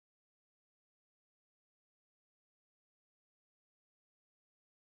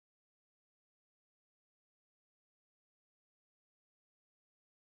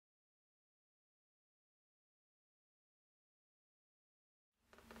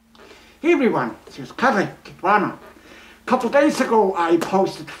Hey everyone, this is Kitwana. A couple days ago I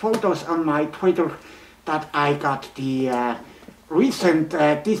posted photos on my Twitter that I got the recent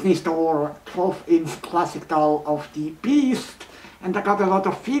Disney Store 12-inch classic doll of the Beast, and I got a lot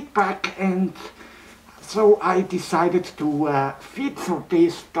of feedback, and so I decided to feature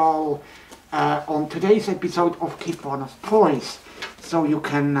this doll on today's episode of Kitwana's Toys, so you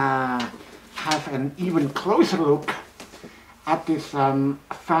can have an even closer look at this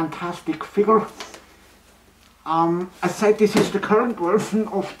fantastic figure. I said this is the current version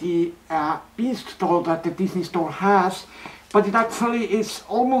of the Beast doll that the Disney Store has, but it actually is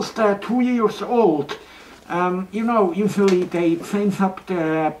almost 2 years old. You know, usually they change up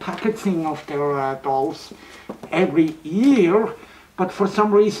the packaging of their dolls every year, but for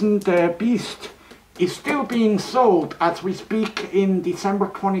some reason the Beast is still being sold as we speak in December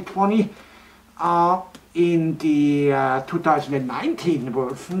 2020. In the 2019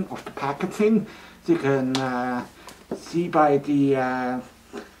 version of the packaging. So you can see by the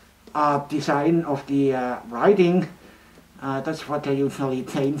design of the writing, that's what they usually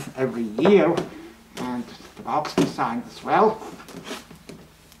change every year, and the box design as well.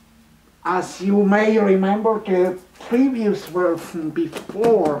 As you may remember, the previous version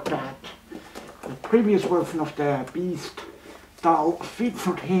before that, the previous version of the Beast doll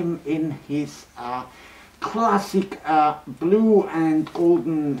featured him in his classic blue and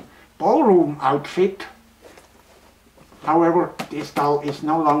golden ballroom outfit. However, this doll is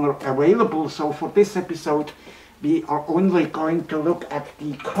no longer available, so for this episode we are only going to look at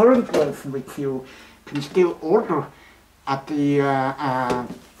the current version, which you can still order at the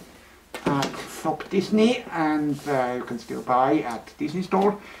Shop Disney, and you can still buy at Disney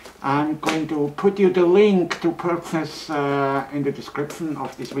Store. I'm going to put you the link to purchase in the description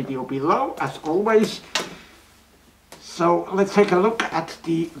of this video below, as always. So let's take a look at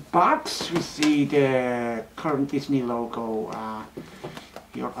the box. We see the current Disney logo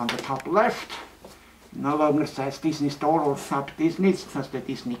here on the top left. No longer says Disney Store or Shop Disney, it's just the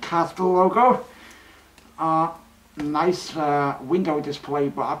Disney Castle logo. Nice window display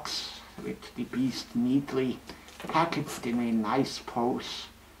box with the Beast neatly packaged in a nice pose.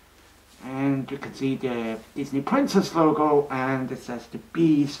 And you can see the Disney Princess logo, and it says the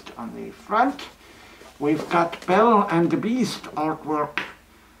Beast on the front. We've got Belle and the Beast artwork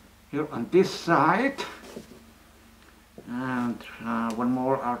here on this side. And one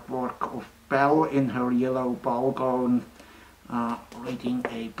more artwork of Belle in her yellow ball gown reading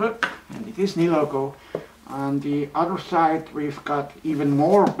a book, and the Disney logo. On the other side we've got even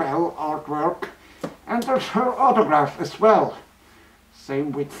more Belle artwork, and there's her autograph as well.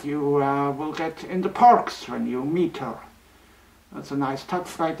 Same which you will get in the parks when you meet her. That's a nice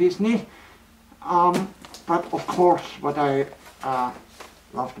touch by Disney. But of course what I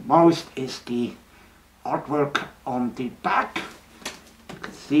love the most is the artwork on the back. You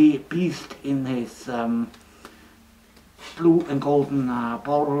can see Beast in his blue and golden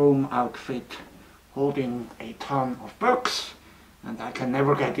ballroom outfit holding a ton of books, and I can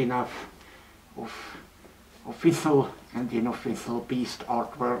never get enough of official and unofficial Beast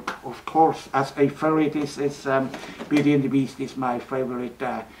artwork. Of course, as a furry, this is Beauty and the Beast is my favorite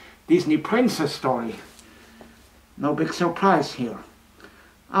Disney princess story. No big surprise here.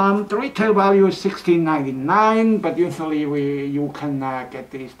 The retail value is $16.99, but usually you can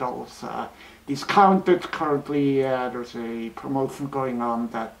get these dolls discounted. Currently there's a promotion going on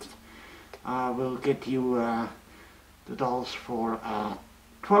that will get you the dolls for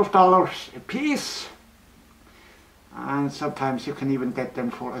 $12 a piece. And sometimes you can even get them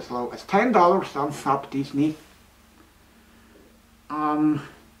for as low as $10 on Shop Disney.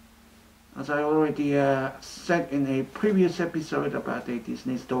 As I already said in a previous episode about a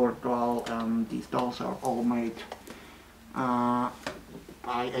Disney Store doll, these dolls are all made by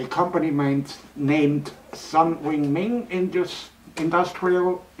a company named Sun Wing Ming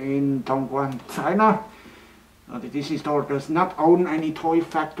Industrial in Dongguan, China. The Disney Store does not own any toy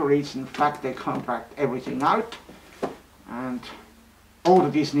factories. In fact, they contract everything out. And all the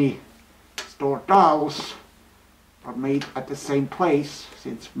Disney Store dolls are made at the same place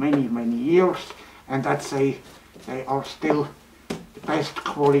since many, many years, and I'd say they are still the best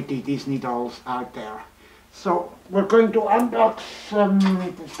quality Disney dolls out there. So we're going to unbox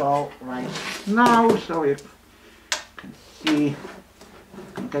the doll right now, so you can see, you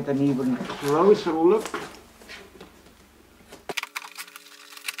can get an even closer look.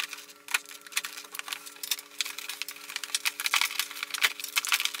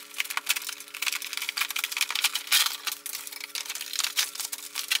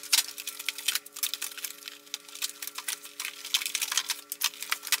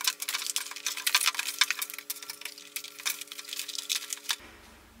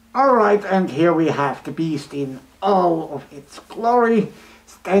 Alright, and here we have the beast in all of its glory,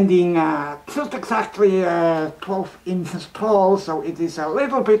 standing just exactly 12 inches tall, so it is a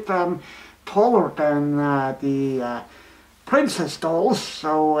little bit taller than the princess dolls,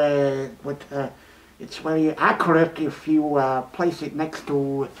 so it's very accurate if you place it next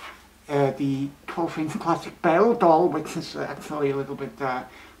to the 12-inch classic Belle doll, which is actually a little bit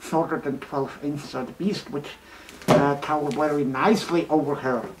shorter than 12 inches, so the beast would tower very nicely over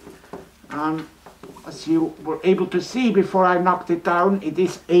her. As you were able to see before I knocked it down, it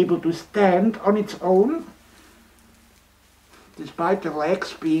is able to stand on its own, despite the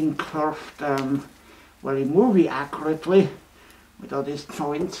legs being curved very movie accurately with all these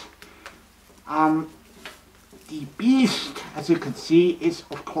joints. The beast, as you can see, is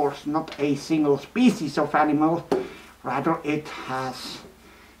of course not a single species of animal, rather it has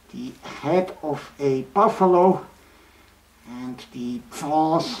the head of a buffalo and the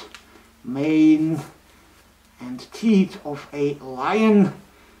jaws, mane and teeth of a lion,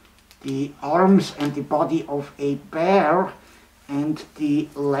 the arms and the body of a bear, and the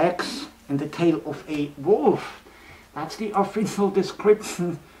legs and the tail of a wolf. That's the official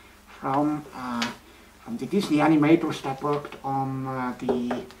description from the Disney animators that worked on the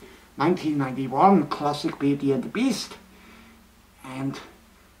 1991 classic Beauty and the Beast. And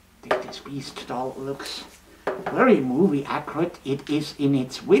this beast doll looks very movie accurate. It is in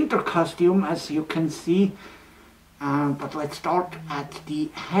its winter costume, as you can see. But let's start at the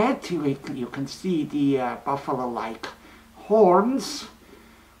head. You can see the buffalo-like horns,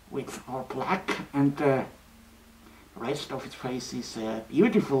 which are black, and the rest of its face is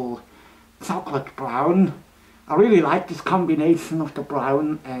beautiful chocolate brown. I really like this combination of the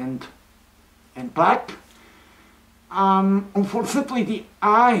brown and black. Unfortunately, the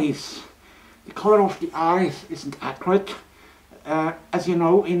eyes, the color of the eyes isn't accurate. As you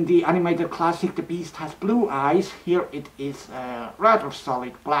know, in the animated classic, the beast has blue eyes. Here it is rather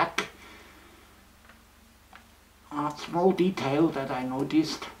solid black. Small detail that I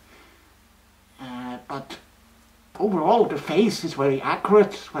noticed, but overall the face is very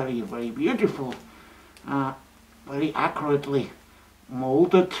accurate, very beautiful, very accurately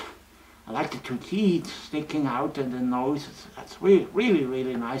molded. I like the two teeth sticking out and the nose. That's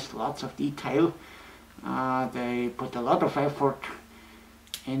really nice, lots of detail. They put a lot of effort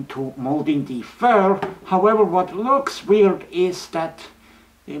into molding the fur. However, what looks weird is that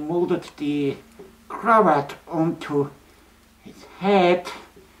they molded the cravat onto its head.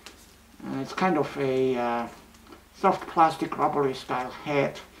 It's kind of a soft plastic rubbery style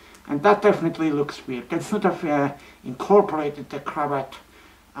head, and that definitely looks weird. They should have incorporated the cravat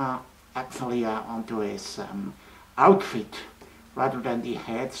actually onto his outfit rather than the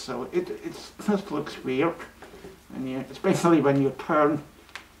head, so it just looks weird, and especially when you turn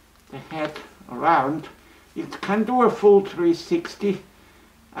the head around. It can do a full 360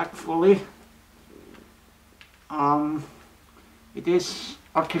 actually. It is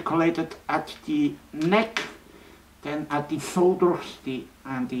articulated at the neck, then at the shoulders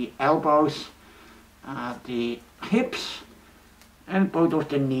and the elbows, the hips, and both of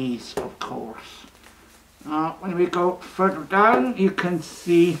the knees, of course. When we go further down, you can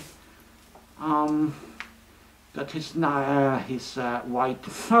see that his white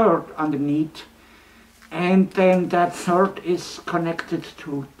shirt underneath, and then that shirt is connected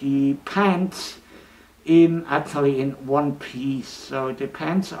to the pants actually in one piece, so the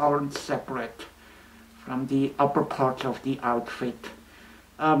pants aren't separate from the upper part of the outfit.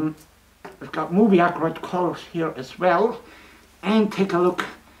 We've got movie accurate colors here as well, and take a look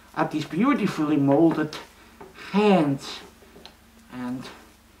at these beautifully molded hands, and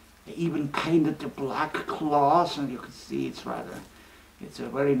they even painted the black claws, and you can see it's a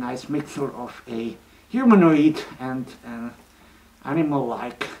very nice mixture of a humanoid and an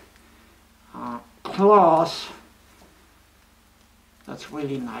animal-like claws. That's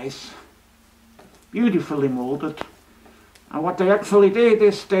really nice, beautifully molded. And what they actually did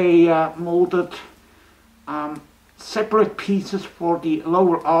is they molded separate pieces for the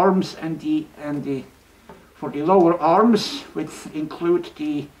lower arms for the lower arms, which include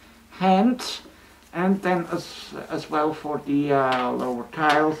the hands, and then as well for the lower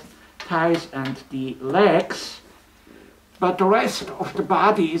thighs and the legs. But the rest of the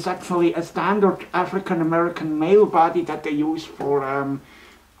body is actually a standard African-American male body that they use for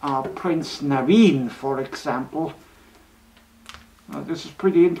Prince Naveen, for example. This is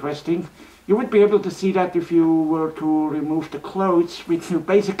pretty interesting. You would be able to see that if you were to remove the clothes, which you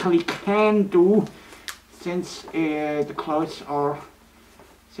basically can do, since the clothes are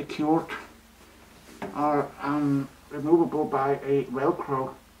secured, are removable by a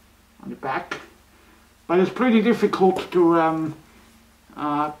Velcro on the back. But it's pretty difficult to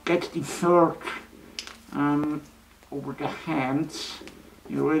get the fur over the hands.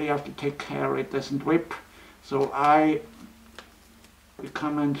 You really have to take care it doesn't whip. So I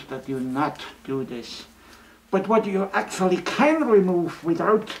recommend that you not do this. But what you actually can remove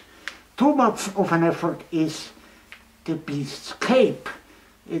without too much of an effort is the beast's cape.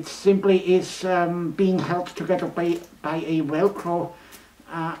 It simply is being held together by a Velcro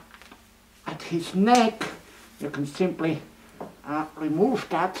at his neck. You can simply remove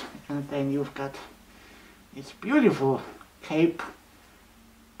that, and then you've got this beautiful cape,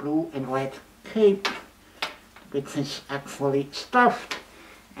 blue and red cape, which is actually stuffed,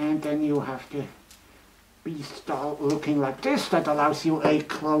 and then you have the beast doll looking like this. That allows you a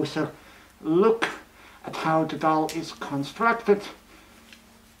closer look at how the doll is constructed.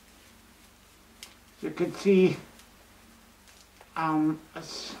 You can see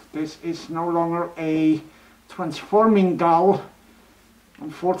as this is no longer a transforming doll.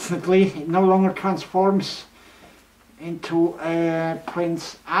 Unfortunately, it no longer transforms into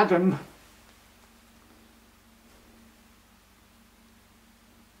Prince Adam.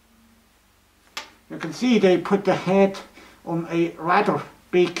 You can see they put the head on a rather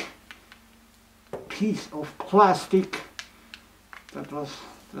big piece of plastic that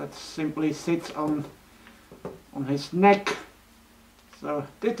simply sits on his neck. So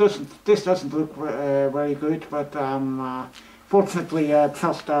this doesn't look very good, but fortunately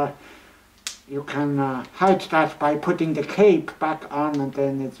just you can hide that by putting the cape back on, and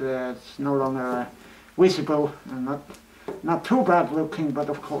then it's no longer visible and not too bad looking. But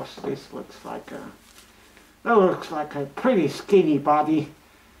of course this looks like a pretty skinny body,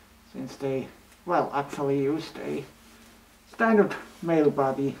 since they actually used a standard male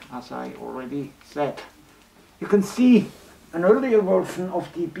body, as I already said. You can see an earlier version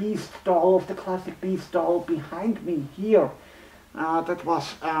of the Beast doll, of the classic Beast doll, behind me here. That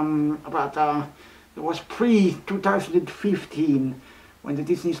was it was pre-2015, when the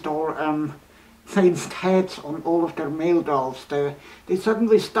Disney Store changed heads on all of their male dolls. They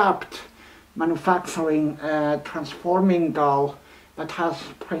suddenly stopped manufacturing a transforming doll that has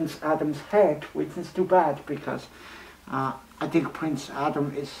Prince Adam's head, which is too bad, because I think Prince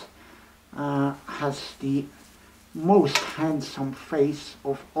Adam has the most handsome face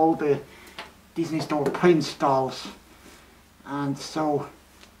of all the Disney Store Prince dolls, and so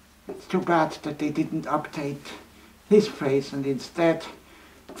it's too bad that they didn't update his face and instead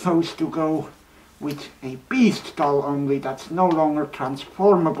chose to go with a Beast doll only that's no longer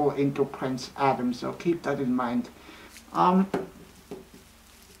transformable into Prince Adam, so keep that in mind.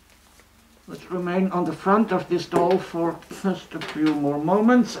 Let's remain on the front of this doll for just a few more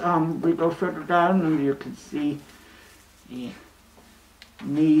moments. We go further down and you can see the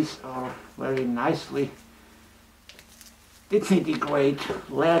knees are very nicely Disney-grade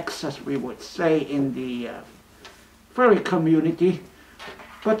legs, as we would say in the furry community.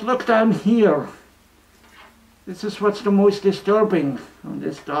 But look down here. This is what's the most disturbing on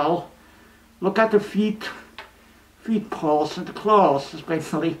this doll. Look at the feet paws and the claws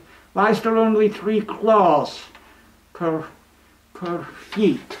especially. Why is there only 3 claws per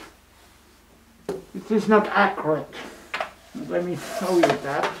feet? It is not accurate. Let me show you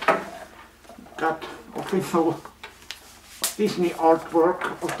that. Got official Disney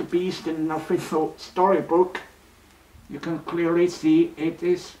artwork of the Beast in an official storybook. You can clearly see it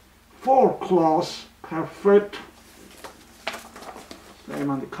is 4 claws per foot. Same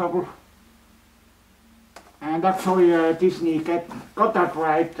on the cover. And actually Disney got that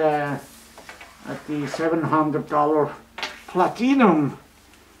right at the $700 Platinum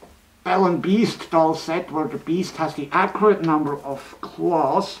Belle and Beast doll set, where the Beast has the accurate number of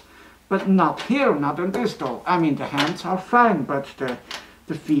claws, but not here, not on this doll. I mean, the hands are fine, but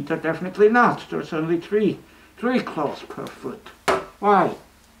the feet are definitely not. There's only 3 claws per foot. Why?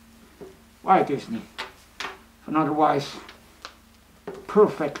 Why, Disney? An otherwise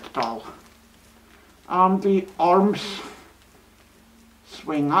perfect doll. The arms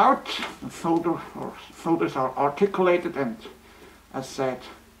swing out, the shoulders are articulated, and as said,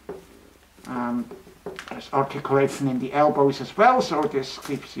 there's articulation in the elbows as well, so this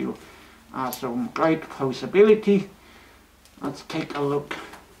gives you some great poseability. Let's take a look.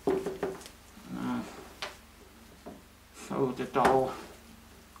 Show the doll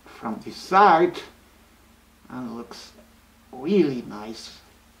from this side, and it looks really nice.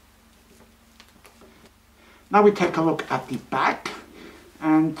 Now we take a look at the back,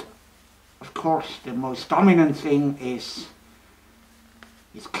 and of course the most dominant thing is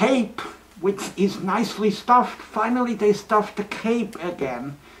his cape, which is nicely stuffed. Finally they stuffed the cape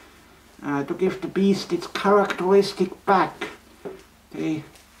again. to give the beast its characteristic back. They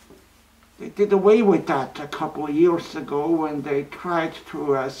did away with that a couple of years ago when they tried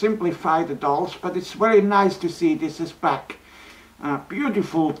to simplify the dolls, but it's very nice to see this is back.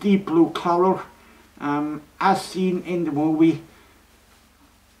 Beautiful deep blue color, as seen in the movie,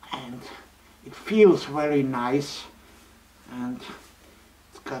 and it feels very nice, and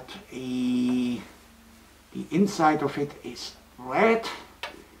it's got the inside of it is red,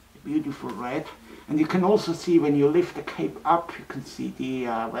 beautiful red. And you can also see when you lift the cape up, you can see the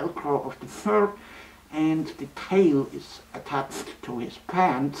velcro of the fur, and the tail is attached to his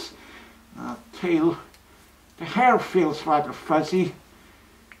pants. The hair feels rather fuzzy,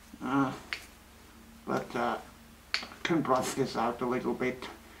 but I can brush this out a little bit.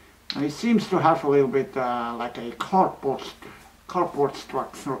 And it seems to have a little bit like a cardboard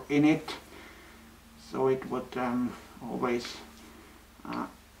structure in it, so it would always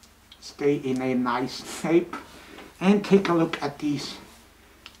stay in a nice shape. And take a look at these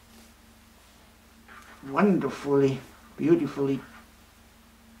wonderfully, beautifully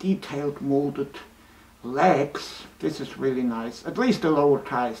detailed molded legs. This is really nice. At least the lower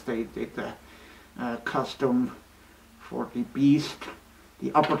ties, they did the custom for the beast.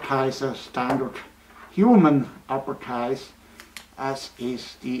 The upper ties are standard human upper ties, as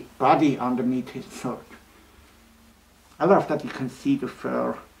is the body underneath his shirt. I love that you can see the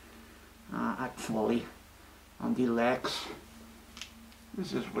fur actually on the legs.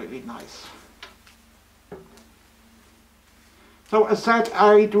 This is really nice. So as said,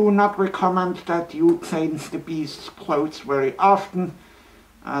 I do not recommend that you change the beast's clothes very often,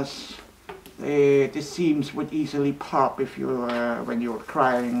 as the seams would easily pop if you when you're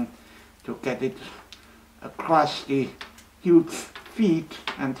trying to get it across the huge feet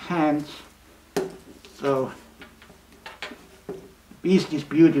and hands. So the beast is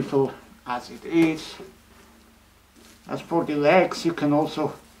beautiful as it is. As for the legs, you can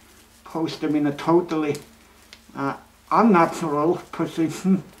also pose them in a totally unnatural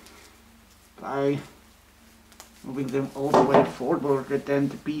position by moving them all the way forward, and then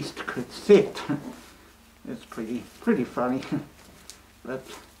the beast could sit. It's pretty funny. But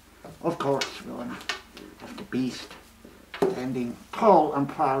of course we want to have the beast standing tall and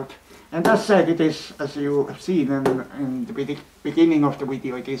proud. And as said, it is, as you have seen in the beginning of the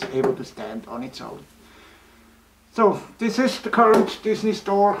video, it is able to stand on its own. So this is the current Disney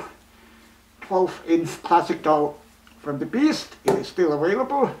Store 12-inch classic doll from the Beast. It is still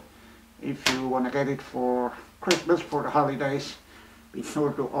available. If you want to get it for Christmas, for the holidays, be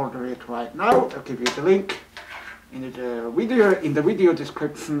sure to order it right now. I'll give you the link in the video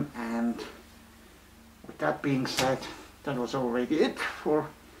description. And with that being said, that was already it for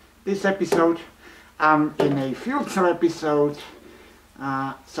this episode. In a future episode,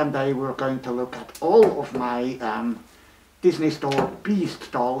 someday we're going to look at all of my Disney Store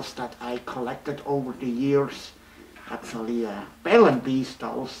Beast dolls that I collected over the years. Actually, Belle and Beast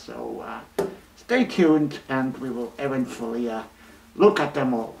dolls. So stay tuned, and we will eventually look at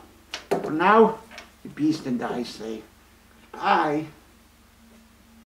them all. For now, the Beast and I say bye.